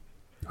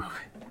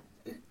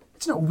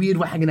 It's not weird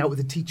we're hanging out with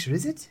a teacher,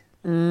 is it?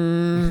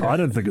 I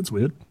don't think it's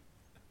weird.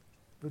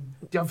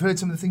 I've heard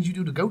some of the things you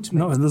do to goats, mate.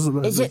 No,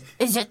 Is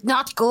it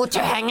not good to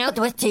hang out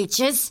with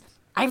teachers?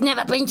 I've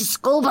never been to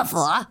school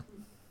before.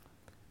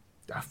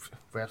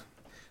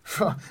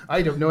 Well,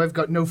 I don't know. I've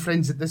got no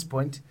friends at this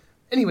point.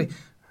 Anyway,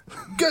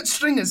 Gert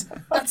Stringers,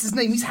 that's his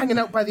name. He's hanging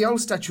out by the owl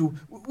statue.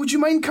 Would you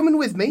mind coming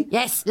with me?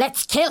 Yes,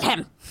 let's kill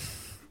him.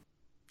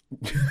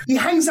 He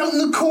hangs out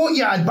in the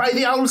courtyard by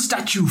the owl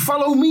statue.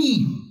 Follow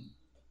me.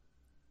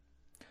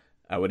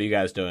 What are you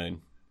guys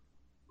doing?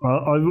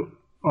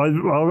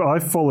 I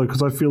follow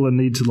because I feel a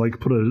need to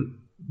put a.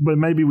 But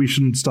maybe we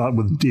shouldn't start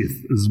with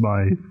death as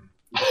my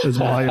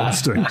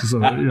instinct.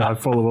 So yeah, I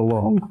follow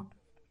along.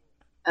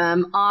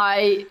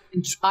 I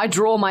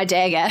draw my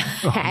dagger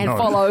and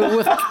follow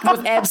with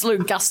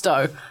absolute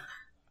gusto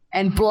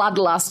and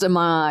bloodlust in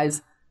my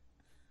eyes.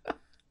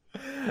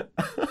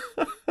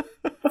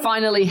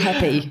 Finally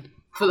happy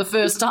for the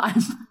first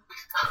time.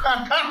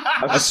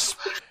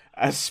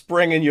 A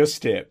spring in your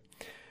step.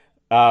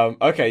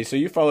 Okay, so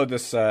you followed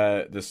this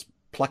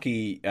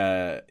plucky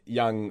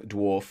young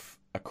dwarf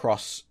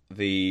across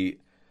the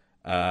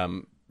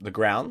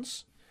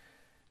grounds.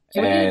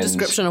 Can we get a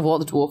description of what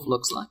the dwarf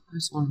looks like?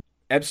 This one.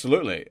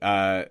 Absolutely.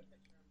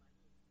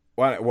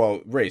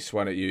 Reese,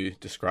 why don't you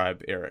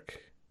describe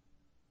Eric?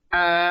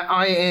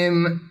 I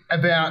am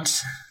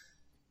about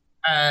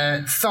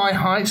thigh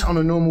height on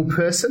a normal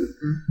person.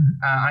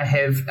 I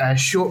have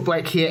short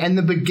black hair and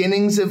the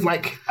beginnings of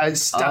a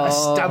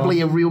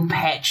stubbly, a real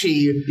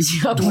patchy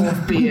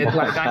dwarf beard.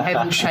 I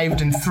haven't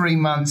shaved in 3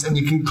 months, and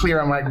you can clear.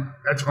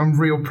 I'm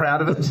real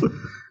proud of it.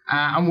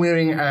 I'm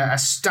wearing a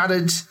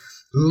studded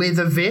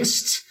leather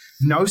vest.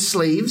 No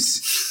sleeves,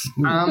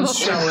 arms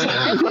showing,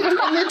 and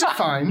they're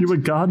defined. You were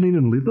gardening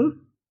in leather?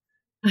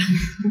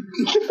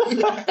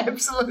 Yeah,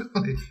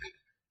 absolutely.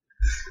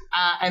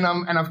 And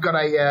I've got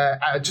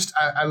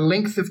a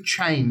length of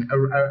chain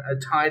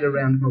tied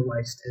around my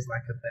waist as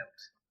a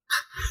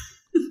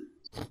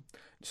belt.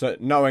 So,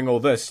 knowing all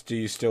this, do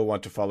you still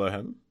want to follow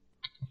him?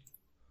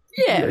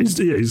 Yeah.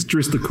 He's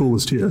dressed the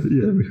coolest here.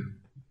 Yeah.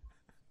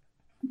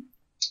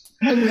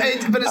 But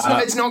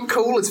it's not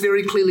cool. It's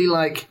very clearly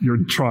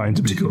you're trying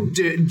to be cool,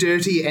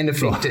 dirty and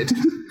affected,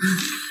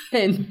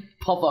 and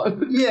popo.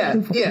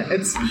 Yeah.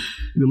 It's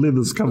your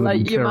leather's covered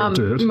in carrot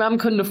dirt. Your mum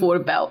couldn't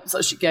afford a belt,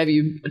 so she gave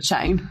you a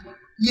chain.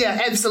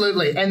 Yeah,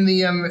 absolutely. And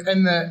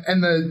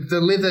the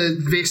leather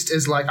vest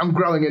is I'm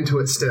growing into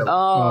it still.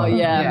 Oh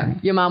yeah.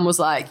 Your mum was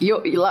like,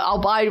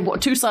 I'll buy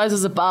 2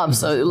 sizes above,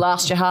 so it'll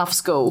last you half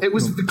school. It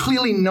was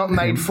clearly not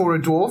made for a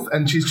dwarf,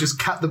 and she's just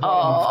cut the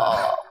bottom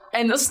off.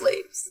 And the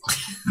sleeves.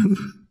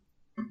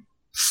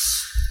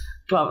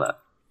 Love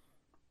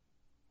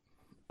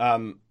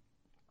it.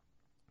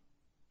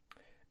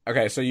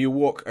 Okay, so you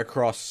walk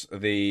across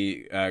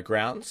the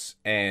grounds,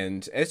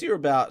 and as you're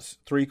about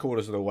 3/4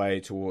 of the way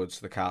towards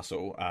the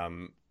castle,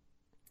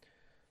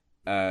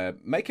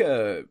 make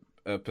a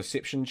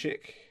perception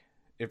check,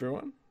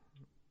 everyone.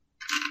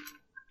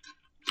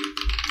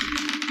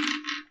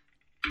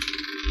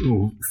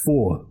 Ooh,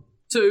 4.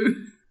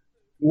 2.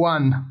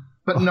 1,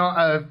 but not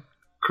a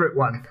crit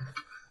 1.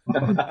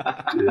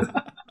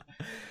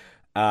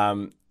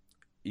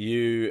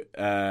 You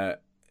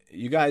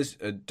guys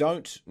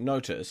don't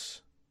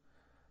notice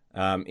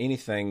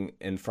anything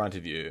in front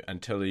of you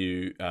until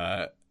you,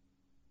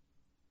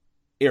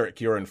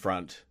 Eric, you're in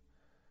front.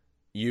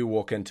 You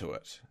walk into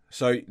it.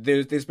 So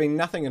there's been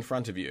nothing in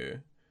front of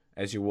you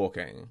as you're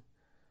walking,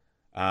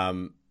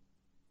 and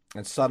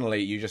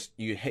suddenly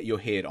you hit your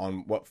head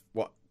on what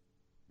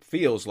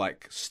feels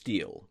like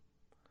steel.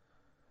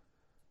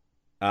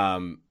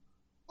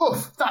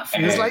 Oof, that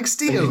feels like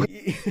steel.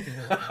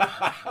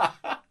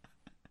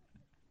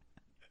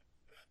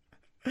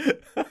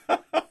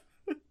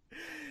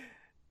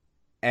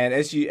 And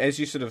as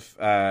you sort of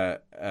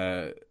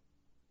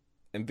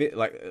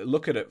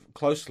look at it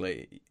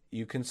closely,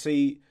 you can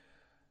see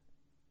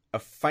a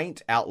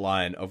faint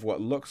outline of what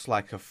looks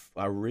like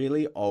a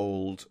really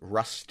old,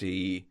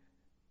 rusty,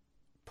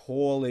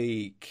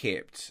 poorly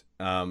kept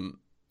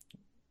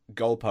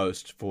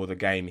goalpost for the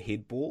game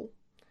Headball.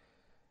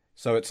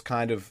 So it's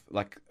kind of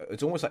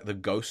it's almost like the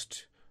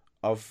ghost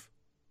of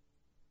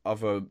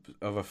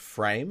a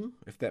frame,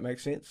 if that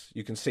makes sense.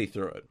 You can see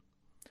through it.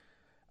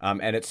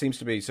 And it seems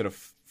to be sort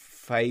of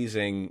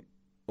phasing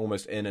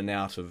almost in and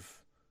out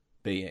of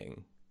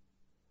being.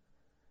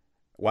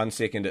 1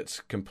 second it's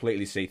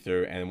completely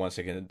see-through, and 1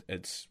 second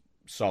it's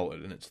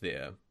solid and it's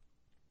there.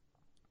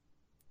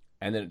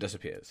 And then it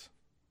disappears.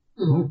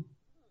 Mm-hmm.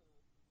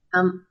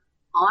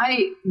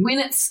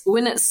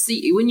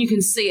 When you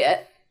can see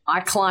it, I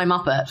climb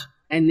up it,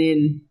 and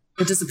then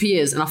it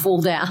disappears, and I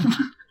fall down.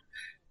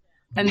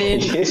 And then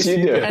yes, you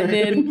do.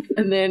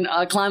 And then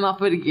I climb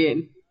up it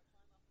again,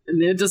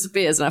 and then it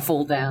disappears, and I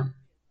fall down.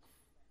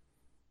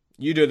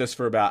 You do this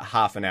for about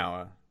half an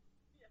hour.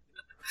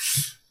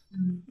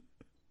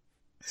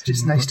 It's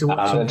just nice to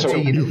watch you,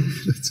 you know.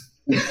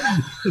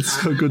 It's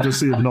so good to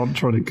see him not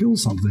trying to kill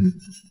something.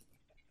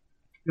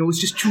 No, it's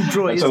just too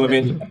dry.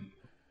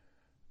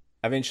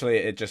 Eventually,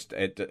 it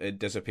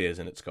disappears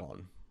and it's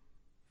gone.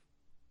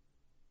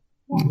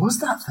 What was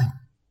that thing?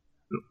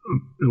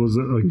 It was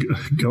a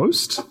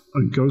ghost?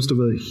 A ghost of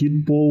a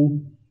head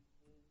ball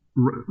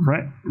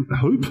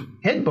hoop?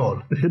 Head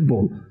ball? A head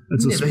ball.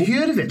 It's Never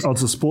heard of it. Oh,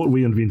 it's a sport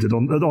we invented.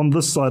 On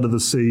this side of the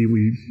sea,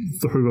 we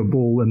threw a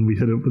ball and we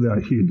hit it with our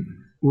head.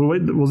 Well,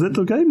 wait, was that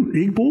the game?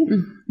 Egg ball?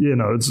 Yeah,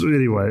 no, it's...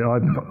 Anyway, I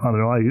don't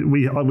know.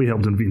 We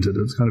helped invent it.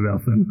 It's kind of our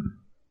thing.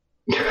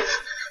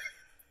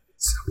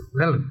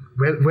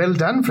 Well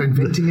done for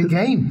inventing a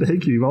game.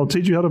 Thank you. I'll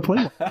teach you how to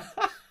play.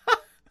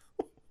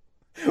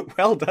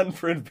 Well done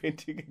for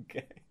inventing a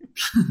game.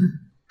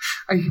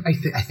 I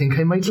think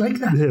I might like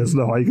that. Yes,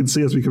 no, I can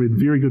see us becoming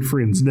very good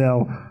friends.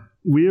 Now,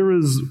 where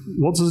is...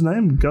 What's his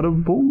name?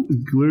 Gutterball?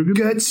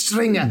 Gert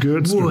Stringer.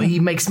 Stringer. Whoa, he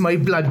makes my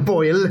blood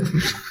boil.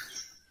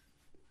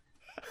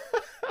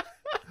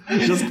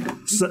 Just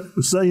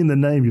saying the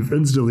name, you've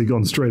instantly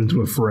gone straight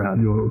into a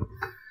frown.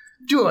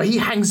 Sure, he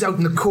hangs out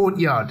in the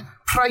courtyard.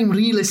 Prime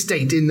real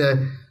estate in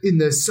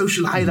the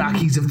social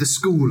hierarchies of the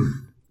school.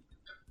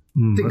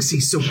 Thinks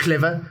he's so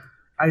clever.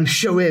 I'll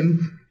show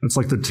him. It's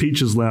like the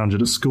teacher's lounge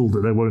at a school that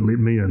they won't let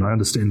me in. I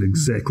understand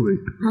exactly.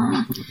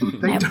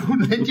 They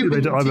don't let you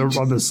in.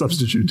 I'm a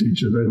substitute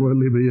teacher. They won't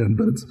let me in,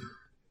 but it's...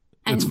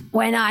 And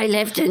when I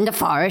lived in the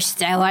forest,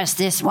 there was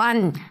this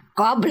one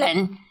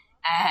goblin.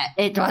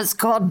 It was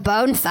called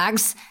Bone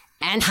Thugs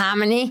and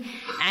Harmony,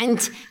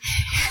 and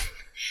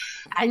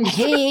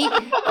he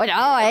would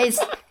always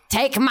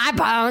take my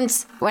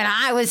bones when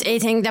I was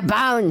eating the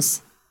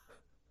bones.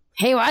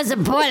 He was a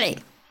bully,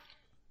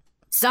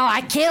 so I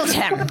killed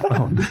him.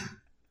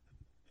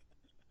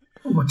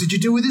 What did you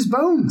do with his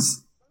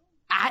bones?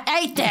 I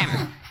ate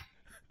them.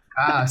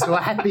 So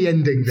a happy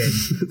ending then.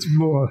 It's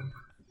more...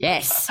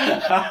 Yes.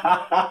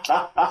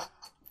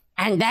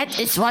 And that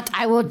is what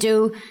I will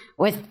do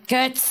with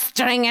Gert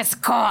Stringer's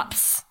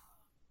corpse.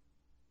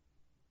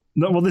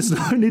 No, well, there's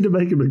no need to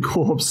make him a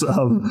corpse.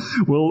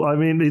 Well, I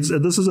mean, this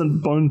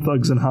isn't Bone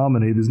Thugs and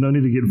Harmony. There's no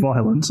need to get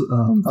violent.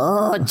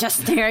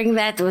 Just hearing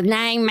that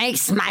name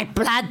makes my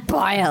blood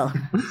boil.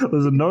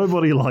 Listen,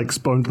 nobody likes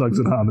Bone Thugs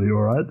and Harmony,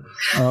 all right?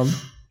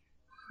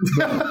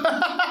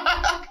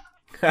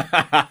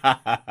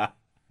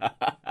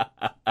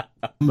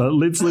 But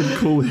let's let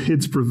cool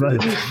heads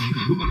prevail.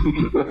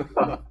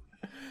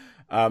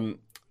 Are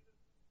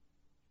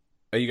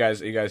you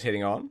guys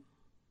heading on?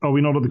 Are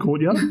we not at the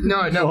courtyard?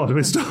 No. Oh,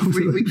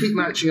 we keep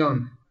marching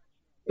on.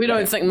 We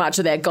don't think much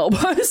of that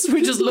goalpost.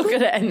 We just look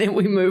at it and then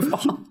we move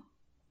on.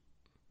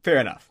 Fair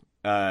enough.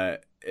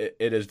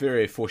 It is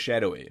very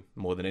foreshadowy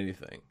more than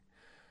anything.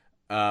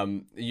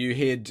 You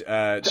head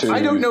to...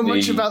 I don't know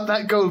much about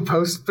that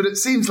goalpost, but it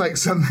seems like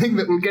something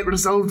that will get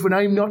resolved when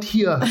I'm not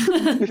here.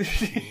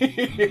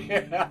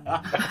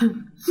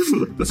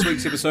 This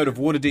week's episode of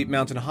Waterdeep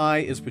Mountain High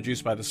is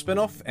produced by The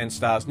Spinoff and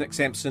stars Nick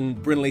Sampson,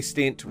 Brinley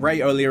Stent,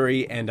 Ray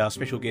O'Leary, and our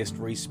special guest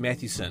Rhys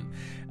Mathewson.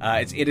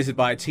 It's edited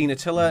by Tina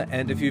Tiller,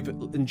 and if you've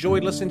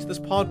enjoyed listening to this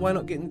pod, why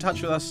not get in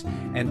touch with us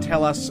and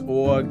tell us,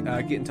 or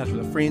get in touch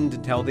with a friend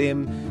and tell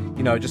them,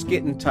 just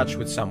get in touch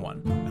with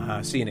someone.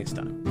 See you next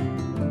time.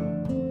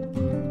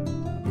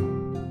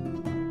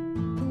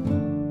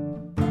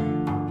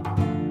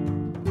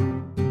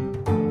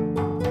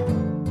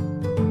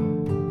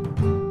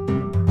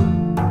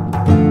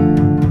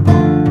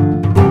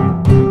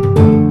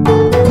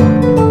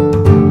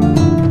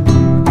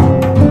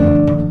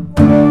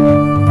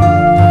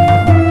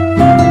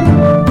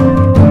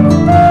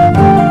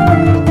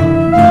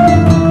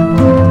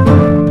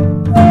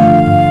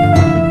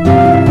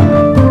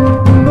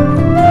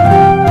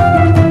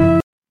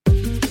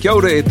 Kia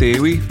ora e te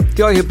iwi,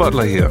 Te Aihe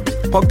Butler here,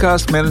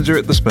 podcast manager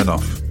at The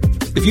Spinoff.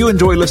 If you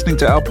enjoy listening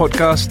to our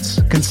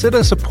podcasts,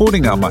 consider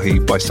supporting our mahi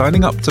by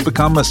signing up to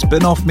become a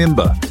Spinoff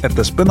member at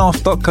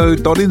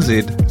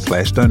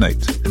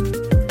thespinoff.co.nz/donate.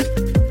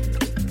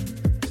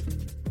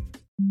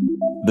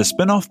 The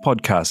Spinoff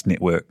Podcast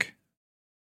Network.